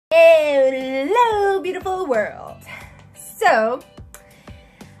beautiful world. So,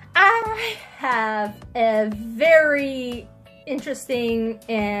 I have a very interesting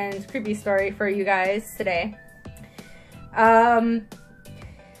and creepy story for you guys today.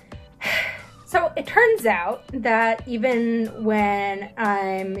 So it turns out that even when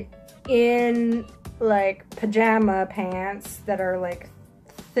I'm in like pajama pants that are like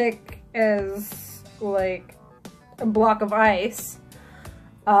thick as like a block of ice,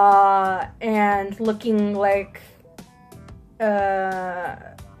 and looking like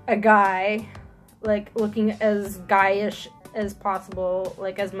a guy, like looking as guyish as possible,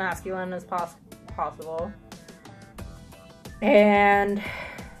 like as masculine as possible, and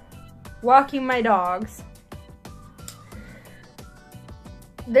walking my dogs,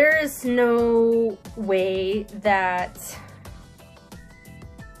 there is no way that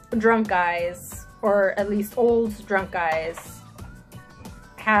drunk guys, or at least old drunk guys,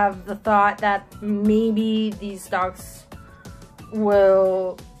 have the thought that maybe these dogs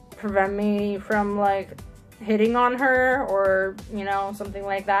will prevent me from like hitting on her, or you know, something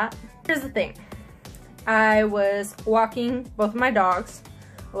like that. Here's the thing. I was walking both of my dogs.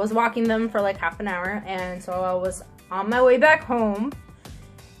 I was walking them for like half an hour, and so I was on my way back home,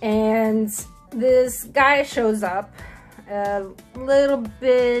 and this guy shows up a little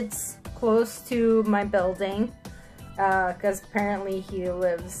bit close to my building, because apparently he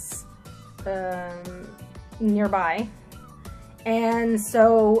lives nearby. And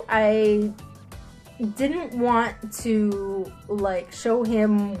so I didn't want to like show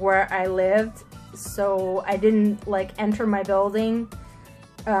him where I lived, so I didn't like enter my building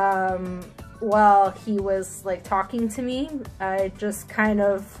while he was like talking to me. I just kind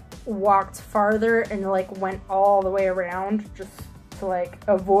of walked farther and like went all the way around just to like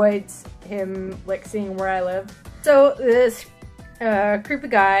avoid him like seeing where I live. So this creepy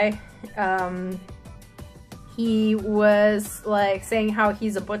guy, he was like saying how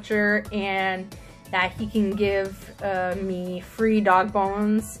he's a butcher and that he can give me free dog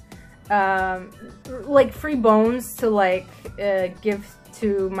bones, like free bones to like give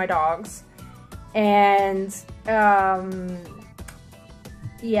to my dogs. And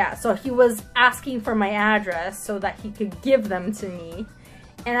yeah, so he was asking for my address so that he could give them to me,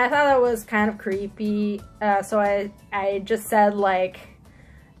 and I thought that was kind of creepy. So I just said like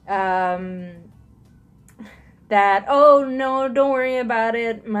that, oh no, don't worry about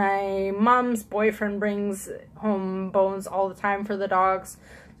it, my mom's boyfriend brings home bones all the time for the dogs,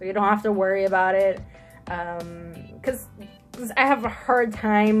 so you don't have to worry about it. Because I have a hard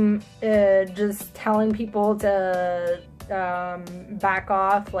time just telling people to back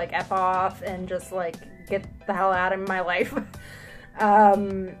off, like F off, and just like get the hell out of my life.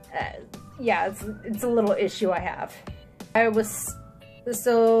 Yeah, it's a little issue I have. I was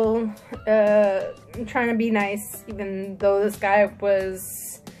still trying to be nice, even though this guy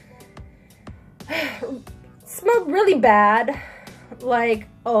was smelled really bad, like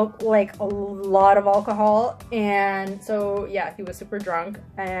a lot of alcohol. And so yeah, he was super drunk,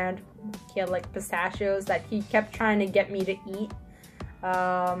 and he had like pistachios that he kept trying to get me to eat.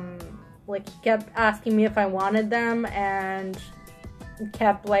 Like he kept asking me if I wanted them, and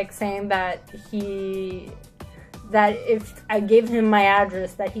kept like saying that if I gave him my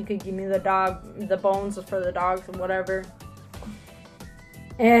address, that he could give me the bones for the dogs and whatever.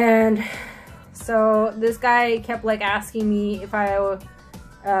 And so this guy kept like asking me if I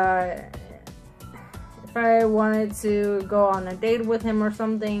wanted to go on a date with him or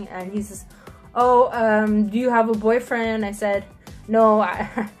something, and he says, oh, do you have a boyfriend? I said, no.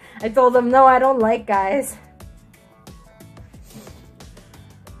 I told him, no, I don't like guys.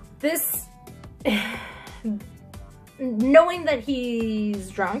 This, knowing that he's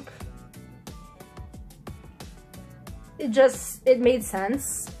drunk, it made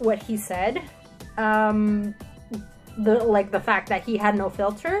sense what he said. The fact that he had no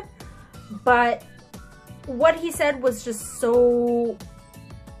filter, but what he said was just so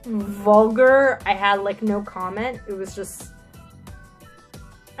vulgar, I had like no comment. It was just,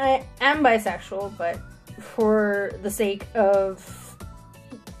 I am bisexual, but for the sake of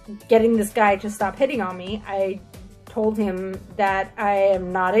getting this guy to stop hitting on me, I told him that I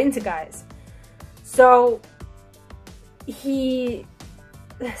am not into guys. So he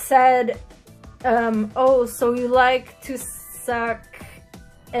said, oh, so you like to suck,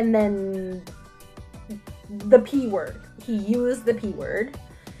 and then the P word. He used the P word,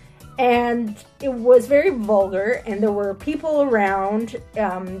 and it was very vulgar, and there were people around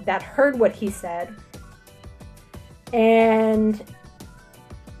that heard what he said, and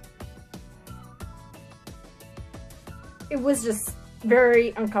it was just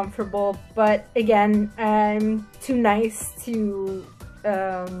very uncomfortable, but again, I'm too nice to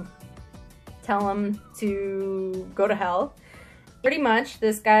tell him to go to hell. Pretty much,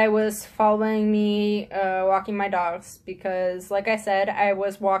 this guy was following me walking my dogs because, like I said, I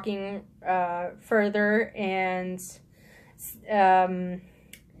was walking further and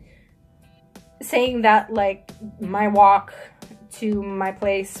saying that like my walk to my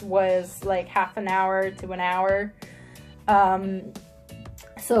place was like half an hour to an hour,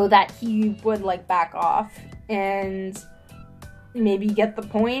 so that he would like back off and maybe get the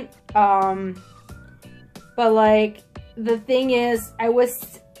point. But like, the thing is, I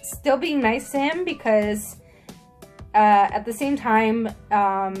was still being nice to him because at the same time,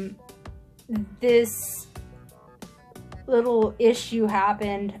 this little issue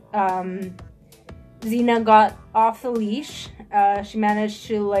happened. Xena got off the leash. She managed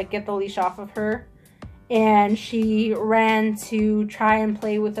to like get the leash off of her, and she ran to try and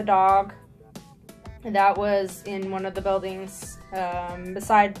play with the dog that was in one of the buildings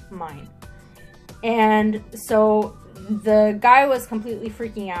beside mine. And so the guy was completely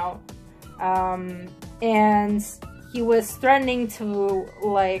freaking out, and he was threatening to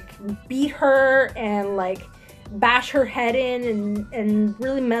like beat her and like bash her head in and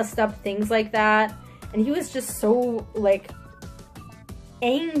really messed up things like that. And he was just so like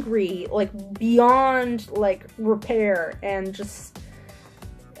angry, like beyond like repair, and just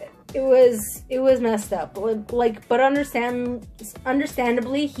it was messed up. Like, but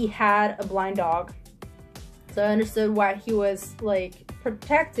understandably, he had a blind dog, so I understood why he was like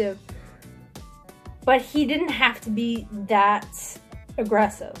protective. But he didn't have to be that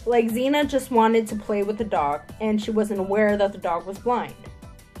aggressive. Like, Xena just wanted to play with the dog, and she wasn't aware that the dog was blind.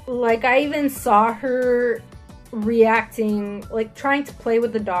 Like, I even saw her reacting, like trying to play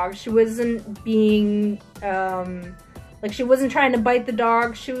with the dog. She wasn't being like, she wasn't trying to bite the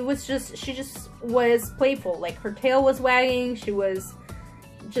dog. She just was playful. Like, her tail was wagging. She was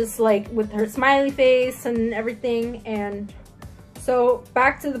just like with her smiley face and everything. And so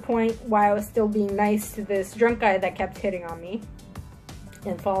back to the point why I was still being nice to this drunk guy that kept hitting on me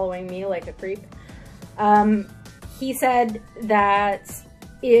and following me like a creep. He said that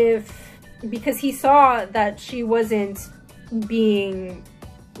because he saw that she wasn't being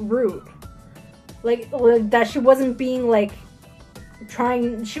rude, like that she wasn't being like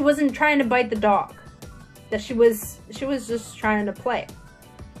she wasn't trying to bite the dog, that she was just trying to play.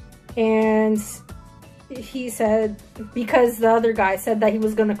 And he said, because the other guy said that he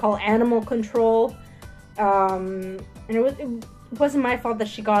was going to call animal control, and it wasn't my fault that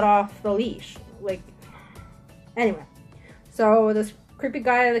she got off the leash. Like, anyway, so this creepy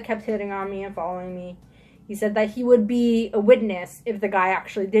guy that kept hitting on me and following me, he said that he would be a witness if the guy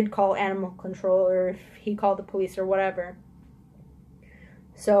actually did call animal control, or if he called the police or whatever.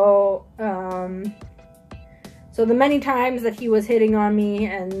 So, so the many times that he was hitting on me,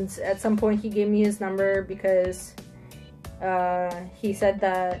 and at some point he gave me his number because he said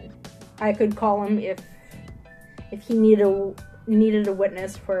that I could call him if he needed a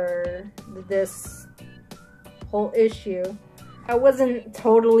witness for this whole issue. I wasn't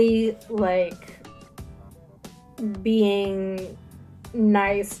totally like being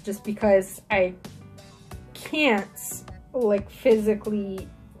nice just because I can't like physically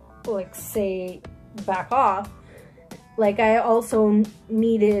like say back off. Like, I also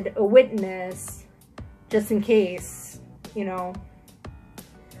needed a witness just in case, you know.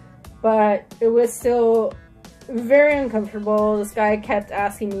 But it was still very uncomfortable. This guy kept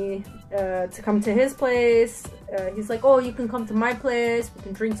asking me to come to his place. He's like, oh, you can come to my place, we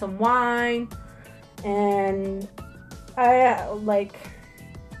can drink some wine. And I like,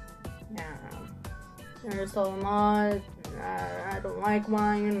 I just told him, oh, I don't like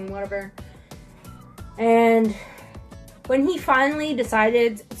wine and whatever. And when he finally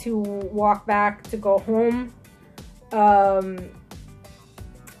decided to walk back to go home,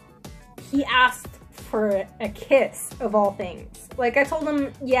 he asked for a kiss, of all things. Like, I told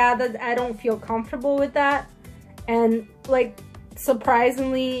him, yeah, that I don't feel comfortable with that. And like,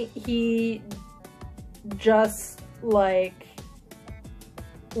 surprisingly, he just like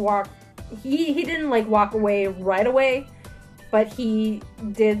he didn't like walk away right away, but he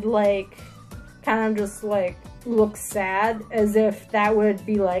did like kind of just like look sad, as if that would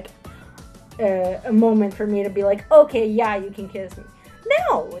be like a moment for me to be like, okay, yeah, you can kiss me.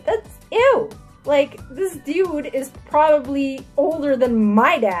 No, that's ew. Like, this dude is probably older than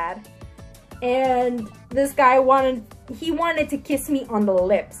my dad, and this guy wanted to kiss me on the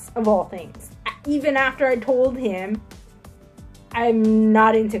lips, of all things. Even after I told him I'm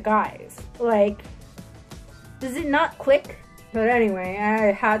not into guys. Like, does it not click? But anyway,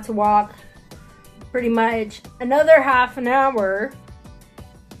 I had to walk pretty much another half an hour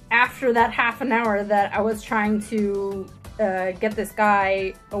after that half an hour that I was trying to get this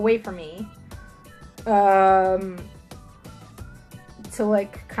guy away from me. To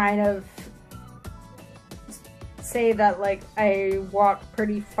like kind of say that like I walked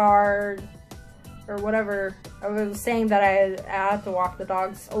pretty far or whatever. I was saying that I had to walk the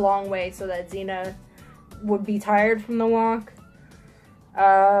dogs a long way so that Xena would be tired from the walk.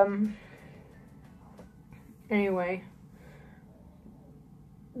 Anyway,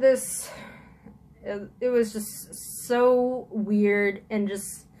 it was just so weird and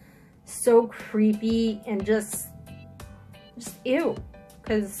just so creepy and just ew,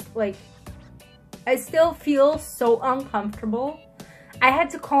 because like I still feel so uncomfortable. I had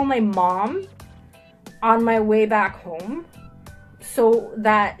to call my mom on my way back home so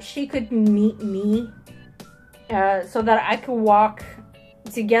that she could meet me, so that I could walk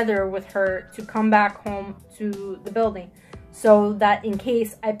together with her to come back home to the building, so that in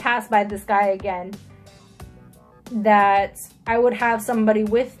case I pass by this guy again, that I would have somebody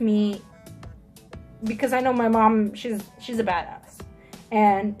with me, because I know my mom, she's a badass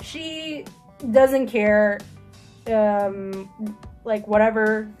and she doesn't care, like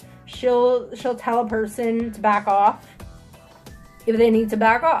whatever, she'll tell a person to back off if they need to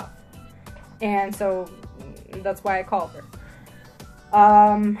back off, and so that's why I called her.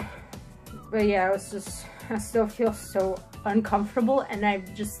 But yeah, I still feel so uncomfortable, and I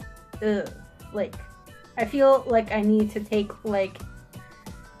just, like, I feel like I need to take, like,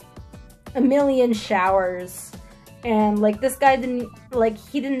 a million showers, and, like, this guy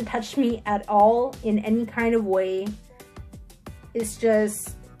he didn't touch me at all in any kind of way. It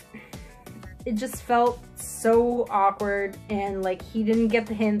just felt so awkward, and, like, he didn't get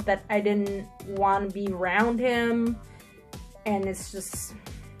the hint that I didn't want to be around him. And it's just,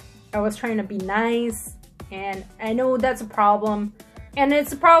 I was trying to be nice, and I know that's a problem. And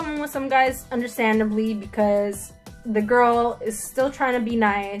it's a problem with some guys, understandably, because the girl is still trying to be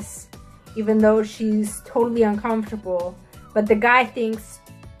nice, even though she's totally uncomfortable. But the guy thinks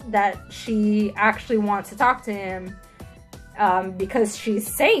that she actually wants to talk to him, because she's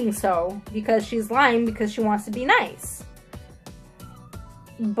saying so, because she's lying, because she wants to be nice.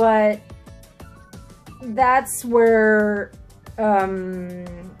 But that's where,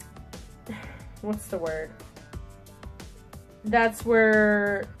 what's the word? That's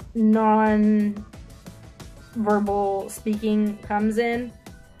where non-verbal speaking comes in.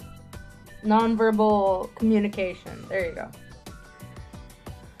 Non-verbal communication. There you go.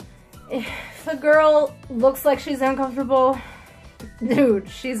 If a girl looks like she's uncomfortable, dude,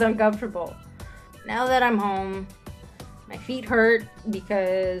 she's uncomfortable. Now that I'm home, my feet hurt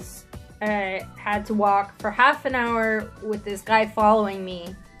because I had to walk for half an hour with this guy following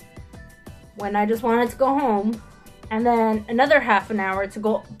me when I just wanted to go home, and then another half an hour to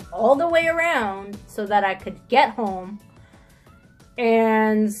go all the way around so that I could get home.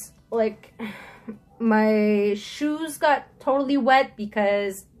 And like, my shoes got totally wet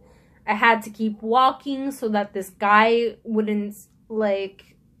because I had to keep walking so that this guy wouldn't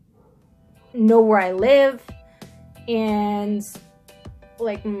like know where I live. And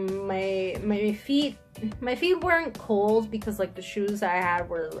like my feet weren't cold because like the shoes I had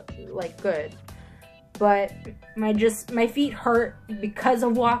were like good, but my feet hurt because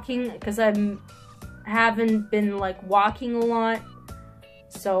of walking, because I haven't been like walking a lot.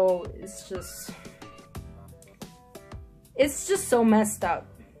 So it's just so messed up.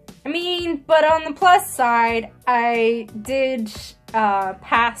 I mean, but on the plus side, I did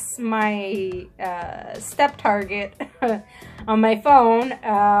pass my step target on my phone,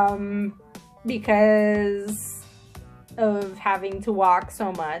 because of having to walk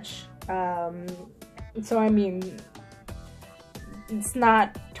so much. So I mean, it's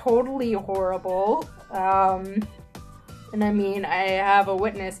not totally horrible. And I mean, I have a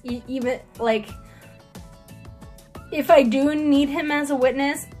witness. Even like, if I do need him as a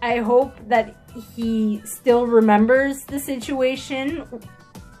witness, I hope that he still remembers the situation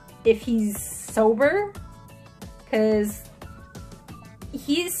if he's sober, because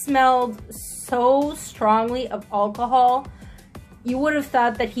he smelled so strongly of alcohol, you would have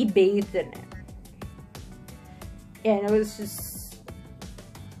thought that he bathed in it. And it was just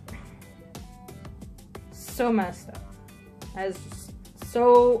so messed up. I was just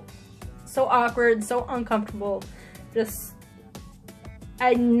so awkward, so uncomfortable. Just,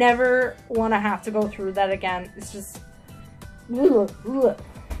 I never want to have to go through that again. It's just, ugh, ugh.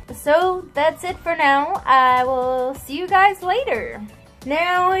 So that's it for now. I will see you guys later.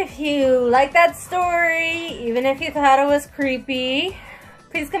 Now, if you like that story, even if you thought it was creepy,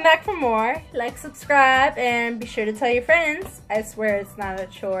 please come back for more. Like, subscribe, and be sure to tell your friends. I swear it's not a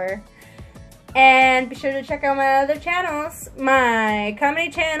chore. And be sure to check out my other channels, my comedy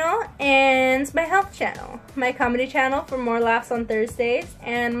channel and my health channel. My comedy channel for more laughs on Thursdays,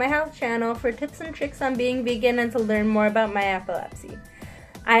 and my health channel for tips and tricks on being vegan and to learn more about my epilepsy.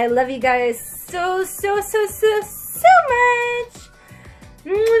 I love you guys so much.